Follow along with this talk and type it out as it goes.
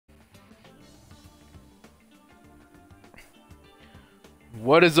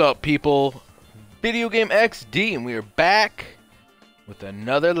What is up, people? Video Game XD, and we are back with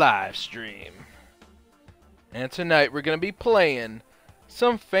another live stream. And tonight we're going to be playing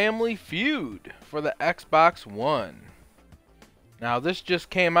some Family Feud for the Xbox One. Now, this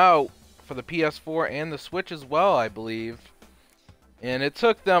just came out for the PS4 and the Switch as well, I believe. And it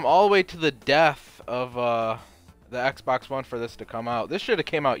took them all the way to the death of the Xbox One for this to come out. This should have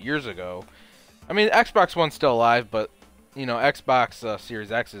came out years ago. I mean, Xbox One's still alive, but, you know, Xbox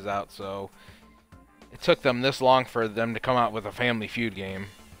Series X is out, so it took them this long for them to come out with a Family Feud game.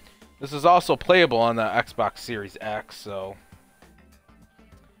 This is also playable on the Xbox Series X, so...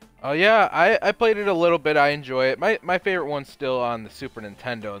 yeah, I played it a little bit. I enjoy it. My favorite one's still on the Super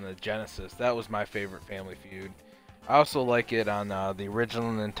Nintendo and the Genesis. That was my favorite Family Feud. I also like it on the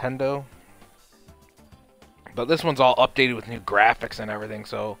original Nintendo. But this one's all updated with new graphics and everything,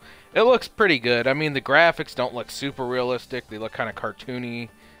 so it looks pretty good. I mean, the graphics don't look super realistic. They look kind of cartoony,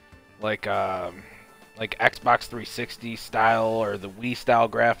 like Xbox 360 style or the Wii style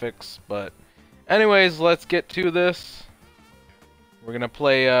graphics. But anyways, let's get to this. We're gonna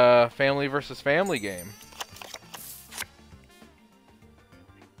play a family versus family game.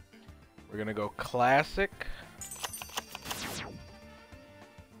 We're gonna go classic,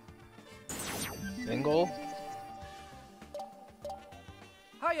 single.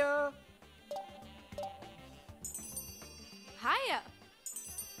 Hiya! Hiya!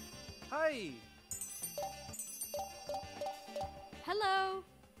 Hi! Hello!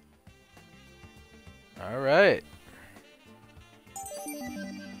 Alright.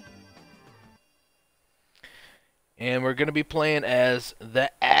 And we're going to be playing as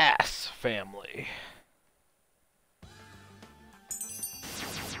the Ass family.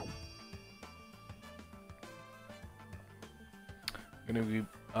 Gonna be,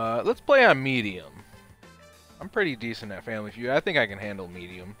 let's play on medium. I'm pretty decent at Family Feud. I think I can handle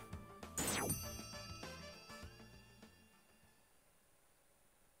medium.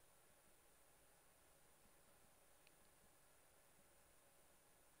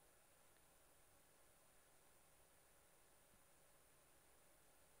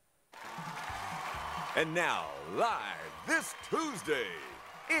 And now, live this Tuesday,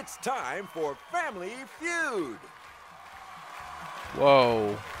 it's time for Family Feud.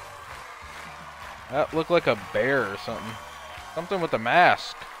 Whoa. That looked like a bear or something. Something with a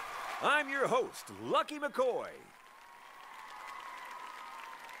mask. I'm your host, Lucky McCoy.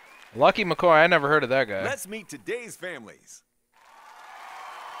 Lucky McCoy, I never heard of that guy. Let's meet today's families.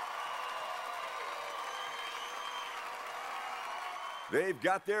 They've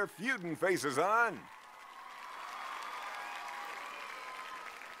got their feuding faces on.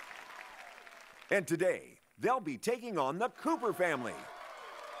 And today, they'll be taking on the Cooper family.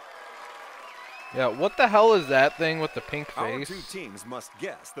 Yeah, what the hell is that thing with the pink face? Our two teams must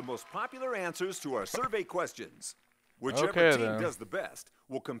guess the most popular answers to our survey questions. Whichever Okay, team then. does the best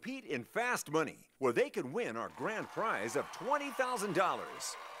will compete in Fast Money, where they can win our grand prize of $20,000.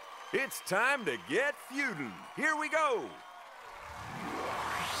 It's time to get feuding. Here we go.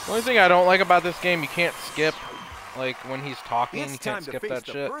 The only thing I don't like about this game, you can't skip. Like, when he's talking, It's you time can't to skip face that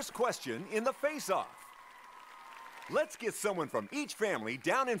the shit. first question in the face-off. Let's get someone from each family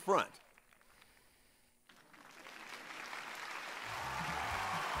down in front.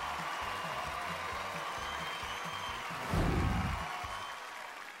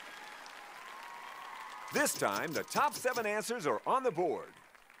 This time, the top 7 answers are on the board.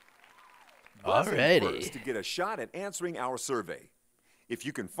 Buzz in Alrighty. first to get a shot at answering our survey. If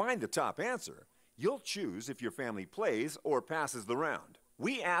you can find the top answer, you'll choose if your family plays or passes the round.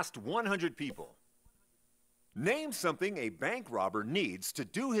 We asked 100 people. Name something a bank robber needs to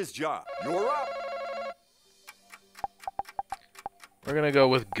do his job. You're up. We're gonna go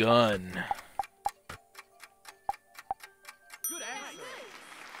with gun. Good answer!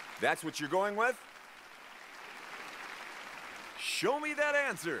 That's what you're going with? Show me that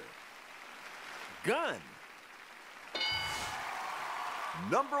answer. Gun.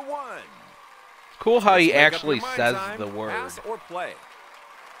 Number 1. Cool how he Let's make up actually your mind says time. the word. Pass or play.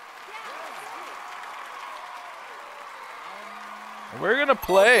 We're gonna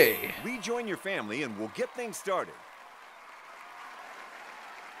play. Rejoin your family and we'll get things started.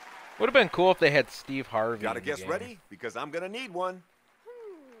 Would have been cool if they had Steve Harvey. Got a in the guess game. ready? Because I'm going to need one.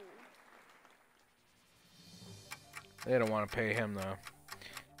 They don't want to pay him though.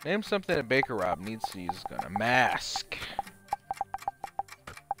 Name something a Baker Rob needs to use gun. A mask.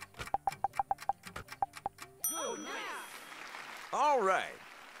 Good! All right.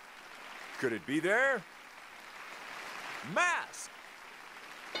 Could it be there? Mask.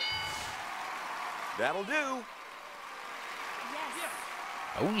 That'll do. Yes.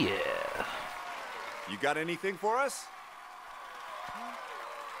 Oh yeah. You got anything for us?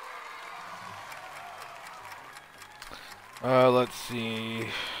 Let's see.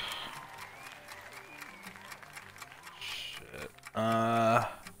 Shit.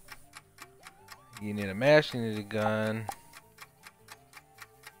 You need a mask, you need a gun.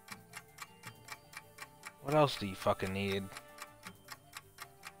 What else do you fucking need?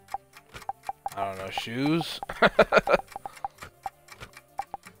 I don't know, shoes?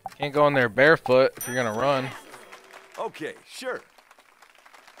 Can't go in there barefoot if you're gonna run. Okay, sure.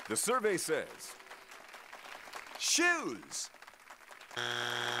 The survey says shoes.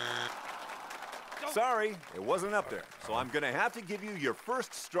 Sorry, it wasn't up there, so I'm gonna have to give you your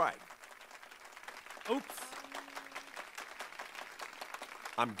first strike. Oops.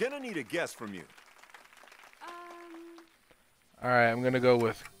 I'm gonna need a guess from you. Alright, I'm gonna go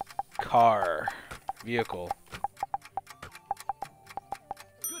with car. Vehicle.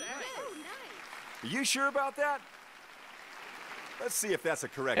 Good answer. Are you sure about that? Let's see if that's a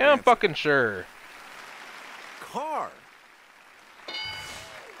correct Yeah, I'm answer. fucking sure. Car.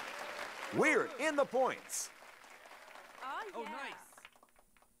 We're in the points. Oh, nice.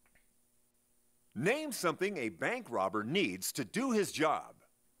 Name something a bank robber needs to do his job.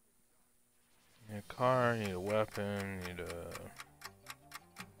 You need a car, you need a weapon, you need a...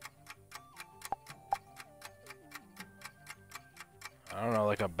 I don't know,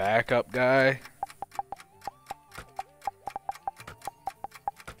 like a backup guy?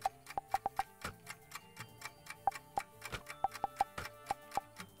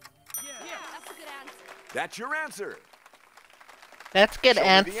 Yeah. That's a good answer. That's your answer. That's good Show me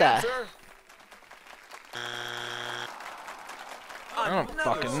answer. the answer. I don't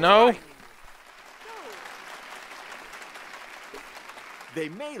Another fucking know. strike. They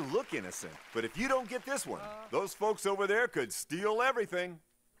may look innocent, but if you don't get this one, those folks over there could steal everything.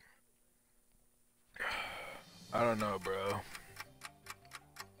 I don't know, bro.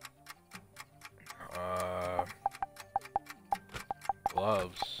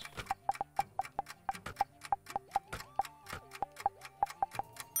 Gloves.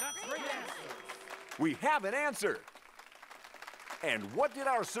 That's great answer. We have an answer. And what did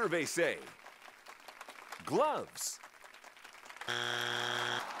our survey say? Gloves.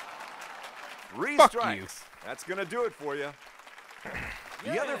 3 Fuck strikes. you. That's gonna do it for you.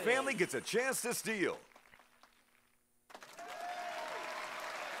 The other family gets a chance to steal.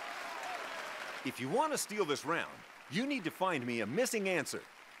 If you want to steal this round, you need to find me a missing answer.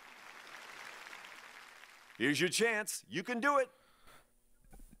 Here's your chance. You can do it.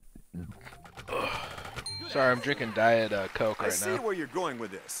 Sorry, I'm drinking Diet Coke I right see now. where you're going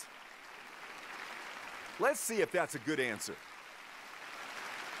with this. Let's see if that's a good answer.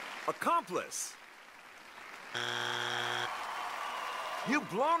 Accomplice. You've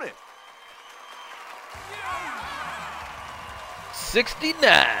blown it.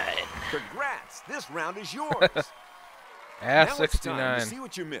 69. Congrats. This round is yours. Ah, Now it's time to 69. see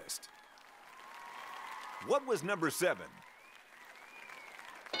what you missed. What was number 7?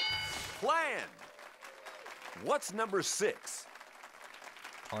 Plan. What's number 6?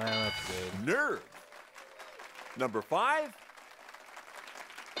 Plan, that's good. Nerve. Number 5?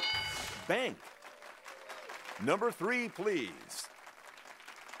 Bank. Number 3, please.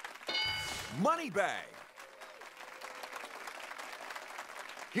 Money bag.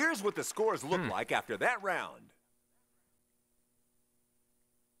 Here's what the scores look like after that round.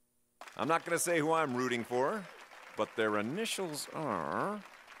 I'm not going to say who I'm rooting for, but their initials are...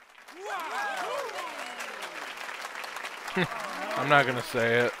 I'm not gonna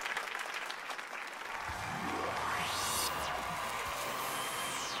say it.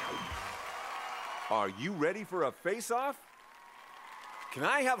 Are you ready for a face-off? Can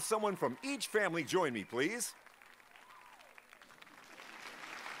I have someone from each family join me, please?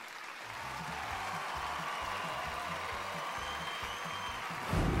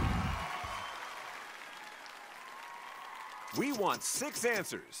 We want 6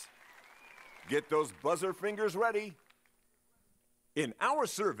 answers. Get those buzzer fingers ready. In our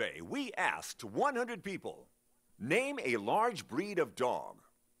survey, we asked 100 people, name a large breed of dog.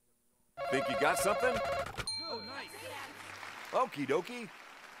 Think you got something? Oh, nice. Okie dokie.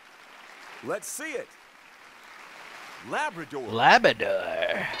 Let's see it. Labrador.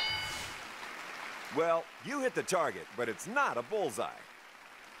 Labrador. Well, you hit the target, but it's not a bullseye.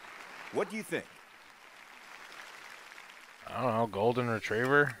 What do you think? I don't know, golden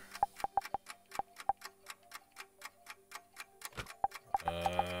retriever?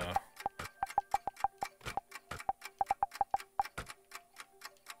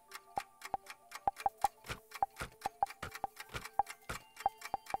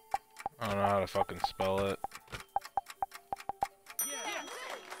 I don't know how to fucking spell it.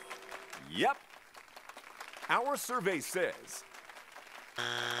 Yep. Our survey says...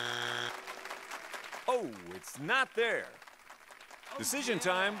 Oh, it's not there. Decision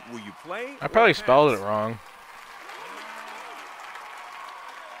time. Will you play? I probably or spelled it pass? wrong.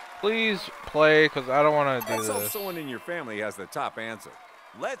 Please play, because I don't want to do Let's hope this. someone in your family has the top answer.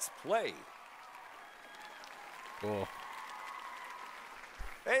 Let's play. Cool.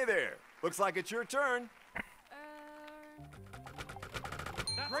 Hey there. Looks like it's your turn.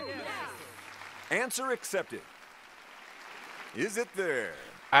 Great answer. Answer accepted. Is it there?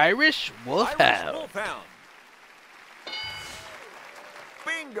 Irish Irish Wolfhound. Wolfhound.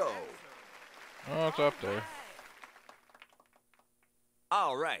 Bingo. Oh, it's up there.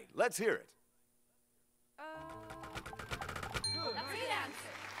 All right, let's hear it.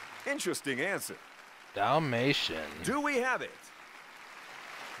 Interesting answer. Dalmatian. Do we have it?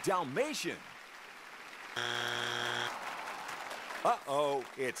 Dalmatian. Uh-oh,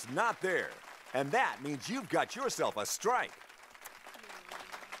 it's not there. And that means you've got yourself a strike.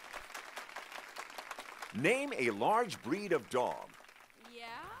 Name a large breed of dog. Yeah?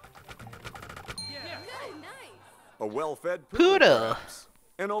 Yeah. Good, nice. A well-fed poodle. Poodle. Perhaps.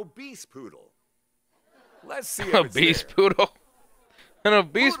 An obese poodle. Let's see if it's Obese there. poodle. An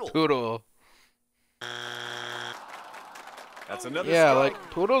obese Poodle. poodle. That's another Yeah, strike. like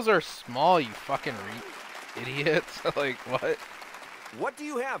poodles are small, you fucking idiots. Like what? What do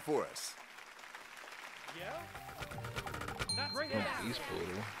you have for us? That's Obese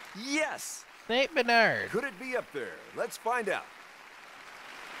poodle. Yes. Saint Bernard. Could it be up there? Let's find out.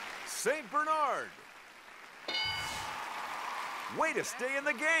 St. Bernard. Way to stay in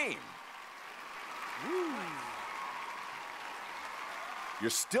the game. Woo. You're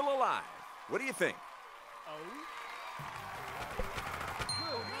still alive. What do you think?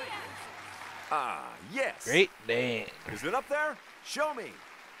 Ah, yes. Great Dane. Is it up there? Show me.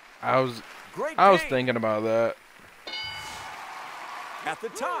 I was Great I was Dane. thinking about that. At the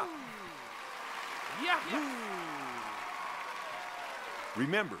top. Yeah.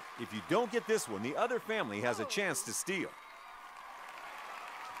 Remember, if you don't get this one, the other family has a chance to steal.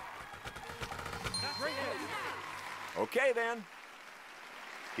 Great answer. Okay, then.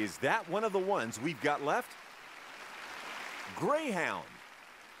 Is that one of the ones we've got left? Greyhound.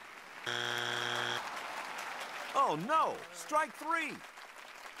 Oh, no. Strike three.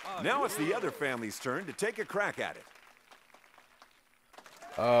 Now it's the other family's turn to take a crack at it.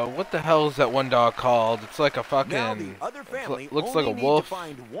 What the hell is that one dog called? It's like a fucking. Now the other family looks only like a need wolf. to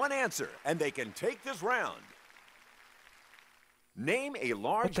find one answer, and they can take this round. Name a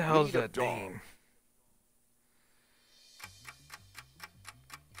large What the hell is breed that of dog. name?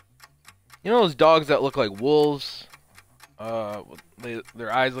 You know those dogs that look like wolves?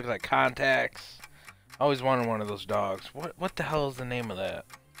 Their eyes look like contacts. I always wanted one of those dogs. What the hell is the name of that?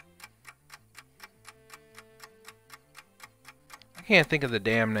 I can't think of the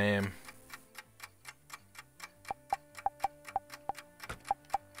damn name.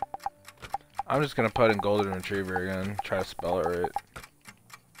 I'm just gonna put in golden retriever again. Try to spell it right.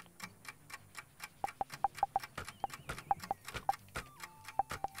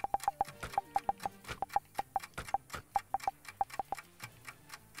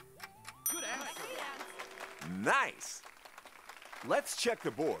 Good answer. Nice. Let's check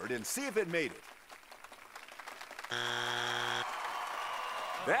the board and see if it made it.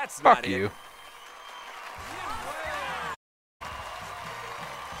 That's Fuck not you. it.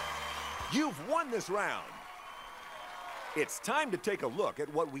 You've won this round. It's time to take a look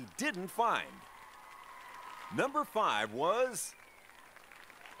at what we didn't find. Number 5 was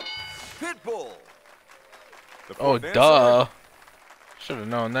Pitbull. The Oh, fourth duh. answer, Should have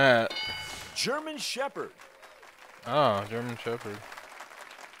known that. German Shepherd. Oh, German Shepherd.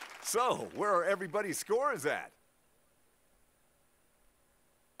 So, where are everybody's scores at?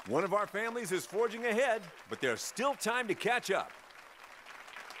 One of our families is forging ahead, but there's still time to catch up.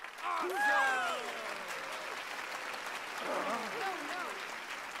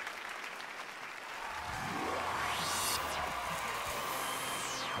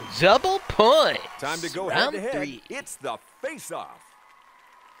 Double points. Time to go Round head to head. 3. It's the face-off.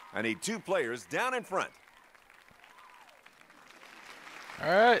 I need 2 players down in front.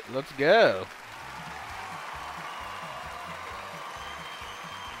 Alright, let's go.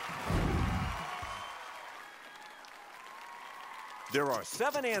 There are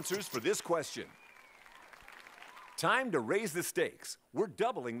 7 answers for this question. Time to raise the stakes. We're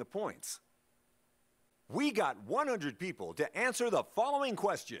doubling the points. We got 100 people to answer the following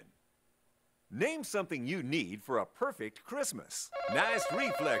question. Name something you need for a perfect Christmas. Nice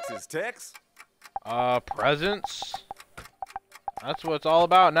reflexes, Tex. Presents. That's what it's all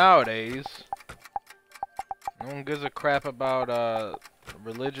about nowadays. No one gives a crap about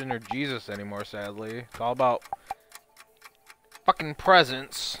religion or Jesus anymore, sadly. It's all about fucking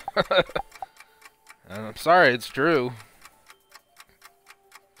presents. And I'm sorry, it's true.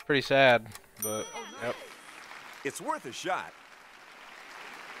 It's pretty sad, but yep. It's worth a shot.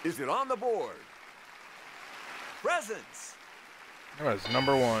 Is it on the board? Presents. That was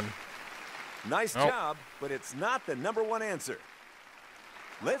number one. Nice Nope. job, but it's not the number one answer.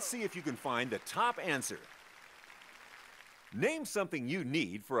 Let's see if you can find the top answer. Name something you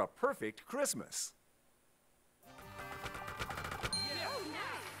need for a perfect Christmas.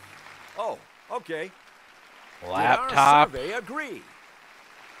 Oh, okay. Laptop. Did our survey agree?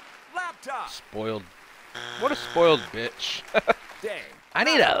 Laptop. Spoiled. What a spoiled bitch. Dang. I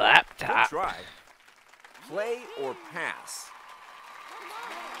need a Good laptop. try. Play or pass?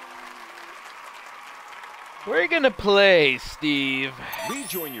 We're gonna play, Steve.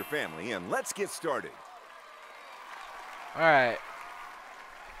 Rejoin your family and let's get started. Alright.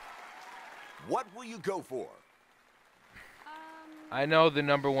 What will you go for? I know the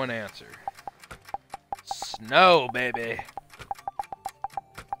number one answer. Snow, baby.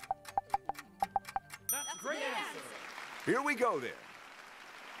 That's a great answer. Here we go then.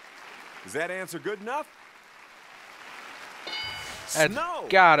 Is that answer good enough? That's Snow.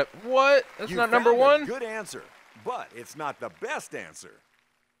 got it. What? That's You not number found a one? Good answer, but it's not the best answer.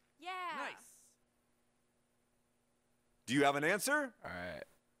 Yeah. Nice. Do you have an answer? Alright.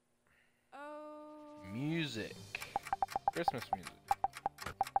 Oh. Music. Christmas music.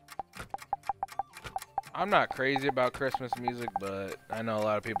 I'm not crazy about Christmas music, but I know a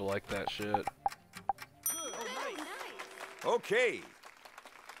lot of people like that shit. Good. Oh, nice. Okay.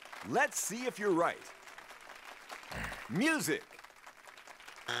 Let's see if you're right. Music.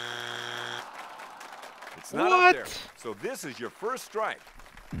 It's not up there. What? So this is your first strike.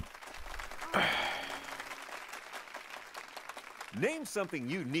 Name something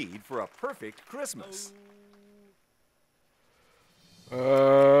you need for a perfect Christmas.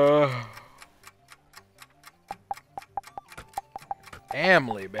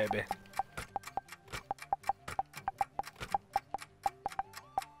 Family, baby.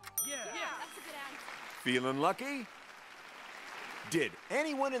 Yeah. That's a good answer. Feeling lucky? Did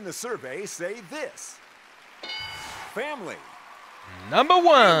anyone in the survey say this? Family. Number Bingo.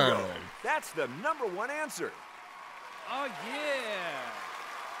 one. That's the number one answer. Oh, yeah.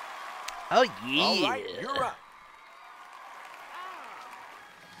 Oh yeah. All right, you're up.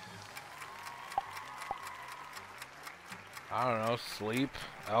 I don't know. Sleep,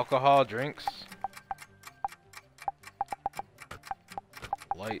 alcohol, drinks,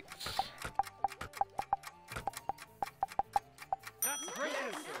 lights. That's a great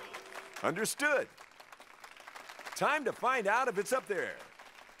answer. Understood. Time to find out if it's up there.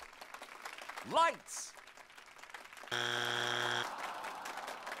 Lights.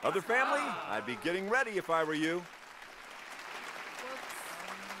 Other family, I'd be getting ready if I were you.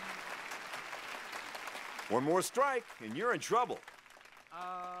 One more strike, and you're in trouble.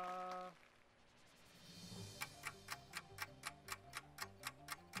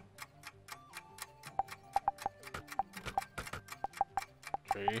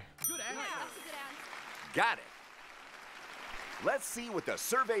 Okay. Good answer. That's a good answer. Got it. Let's see what the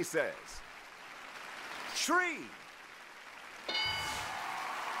survey says. Tree.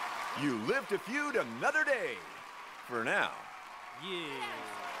 You live to feud another day. For now. Yeah.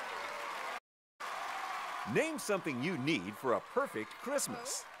 Name something you need for a perfect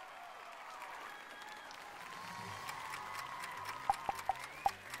Christmas.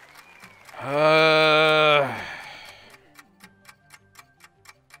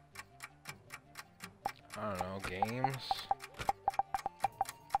 I don't know, games.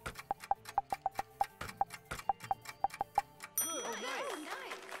 Good. Oh,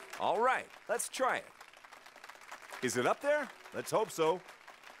 nice. All right, let's try it. Is it up there? Let's hope so.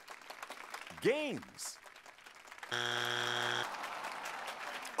 Games.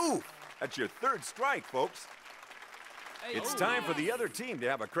 Ooh, that's your third strike, folks. Hey, It's oh, time for nice. the other team to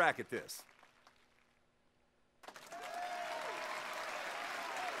have a crack at this.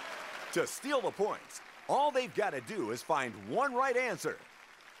 To steal the points, all they've got to do is find one right answer.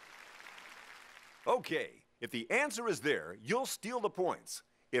 Okay, if the answer is there, you'll steal the points.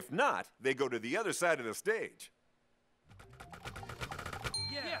 If not, they go to the other side of the stage.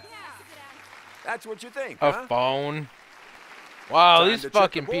 Yeah. That's a good answer. That's what you think, A huh? phone. Wow, Time these to check the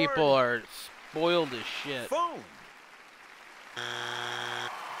fucking board. people are spoiled as shit. Phone.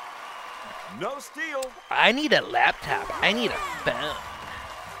 No steal. I need a laptop. I need a phone.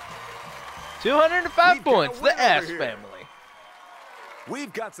 205 We've got a points. winner The Ass over here. family.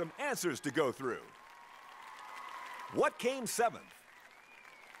 We've got some answers to go through. What came seventh?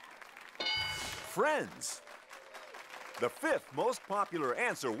 Friends. The fifth most popular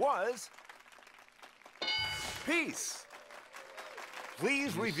answer was peace.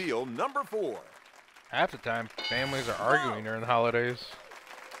 Please reveal number 4. Half the time, families are arguing during the holidays.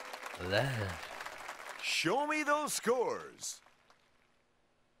 Love. Show me those scores.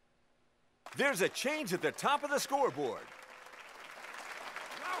 There's a change at the top of the scoreboard.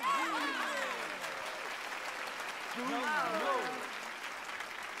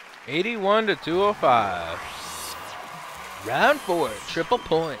 81 to 205. Round 4, triple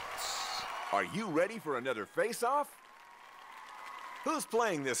points. Are you ready for another face-off? Who's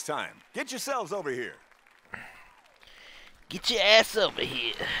playing this time? Get yourselves over here. Get your ass over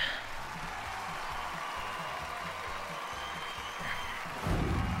here.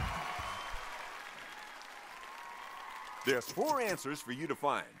 There's 4 answers for you to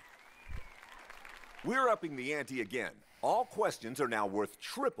find. We're upping the ante again. All questions are now worth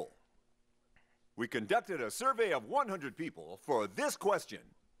triple. We conducted a survey of 100 people for this question.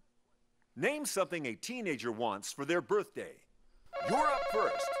 Name something a teenager wants for their birthday. You're up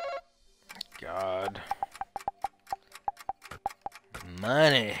first. God.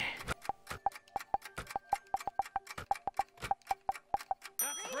 Money.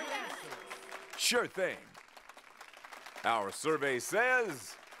 That's great answer. Sure thing. Our survey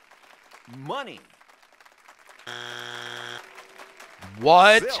says money.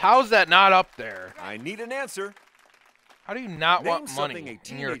 What? Zilch. How's that not up there? I need an answer. How do you not Name want money something a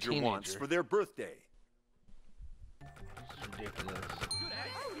when you're a teenager wants teenager? for their birthday. It's ridiculous.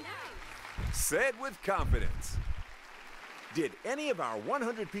 Oh, nice. Said with confidence. Did any of our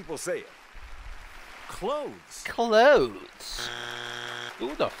 100 people say it? Clothes. Clothes.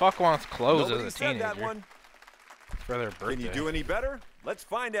 Who the fuck wants clothes Nobody as a said teenager? that one. For their birthday. Can you do any better? Let's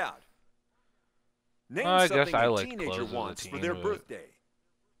find out. Name I guess something I a like teenager clothes as a wants for teen, their but- birthday.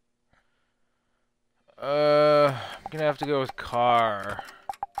 I'm gonna have to go with car.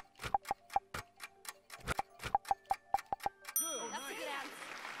 That's a good answer.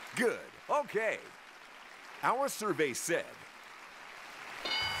 Good. Okay. Our survey said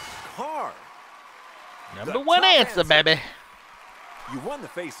car. Number The 1 top answer, answer. baby. You won the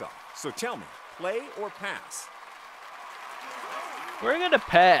face-off. So tell me, play or pass? We're gonna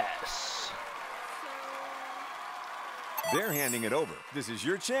pass. They're handing it over. This is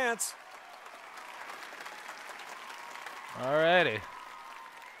your chance. Alrighty.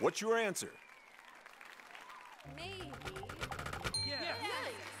 What's your answer? Maybe. Yeah.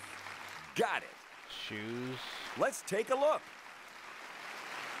 Yes. Got it. Shoes. Let's take a look.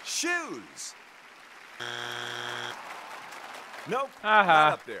 Shoes. Nope, Aha.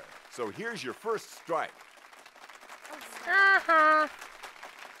 not up there. So here's your first strike.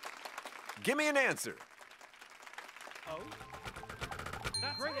 Give me an answer. Oh.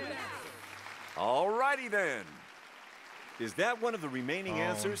 That's great answer. Alrighty then. Is that one of the remaining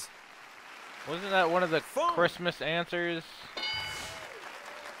answers? Wasn't that one of the Phone. Christmas answers?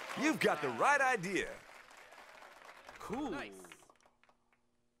 You've got the right idea. Cool. Nice.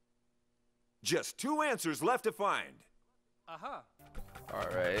 Just 2 answers left to find. Uh-huh.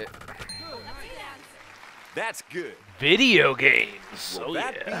 Alright. That's a good answer. That's good. Video games. Will Oh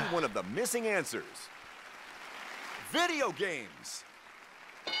that yeah. be one of the missing answers? Video games.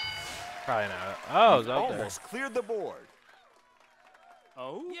 Probably not. Oh, it's up there. Almost cleared the board.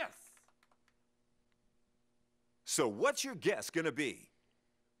 Oh? Yes. So what's your guess gonna be?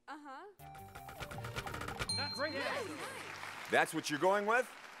 Uh-huh. That's great answer. That's what you're going with?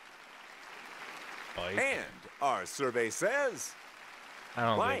 Bike. And our survey says I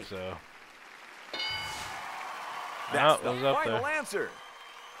don't bike. think so. that's Oh, it was the up final there. answer.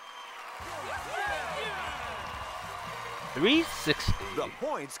 360. The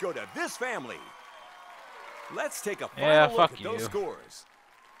points go to this family. Let's take a final Yeah, look fuck at those you. scores.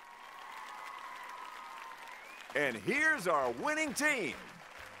 And here's our winning team.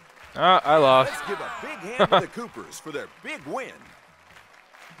 Oh, I lost. Let's give a big hand to the Coopers for their big win.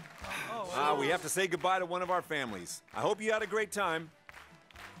 We have to say goodbye to one of our families. I hope you had a great time.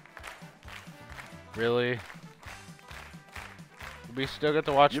 Really? We still get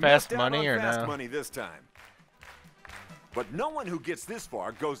to watch You Fast missed out Money on or Fast no? Money this time. But no one who gets this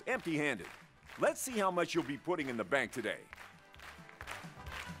far goes empty-handed. Let's see how much you'll be putting in the bank today.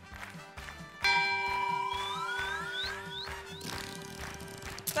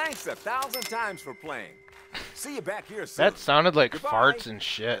 Thanks 1,000 times for playing. See you back here soon. That sounded like Goodbye. farts and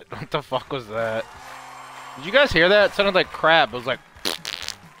shit. What the fuck was that? Did you guys hear that? It sounded like crap. It was like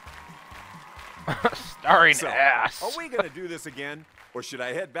starring So, ass. are we going to do this again, or should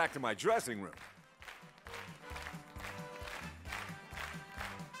I head back to my dressing room?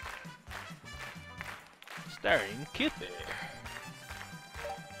 Starring Kitty.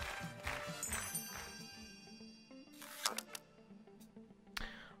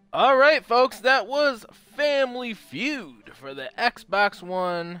 Alright, folks, that was Family Feud for the Xbox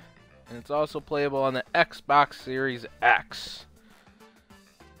One, and it's also playable on the Xbox Series X.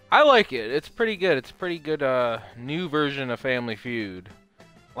 I like it. It's pretty good. It's a pretty good new version of Family Feud.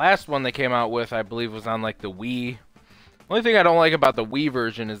 Last one they came out with, I believe, was on like the Wii. Only thing I don't like about the Wii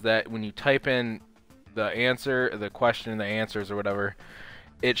version is that when you type in the answer, the question, the answers, or whatever,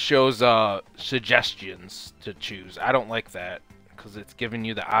 it shows suggestions to choose. I don't like that because it's giving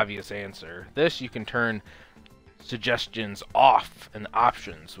you the obvious answer. This, you can turn suggestions off and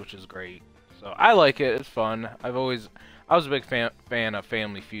options, which is great. So I like it. It's fun. I was a big fan of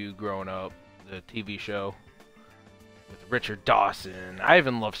Family Feud growing up, the TV show with Richard Dawson. I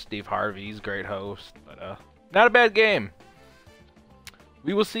even love Steve Harvey. He's a great host, but not a bad game.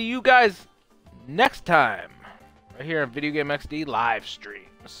 We will see you guys next time right here on Video Game XD live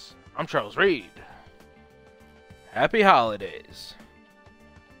streams. I'm Charles Reed. Happy holidays.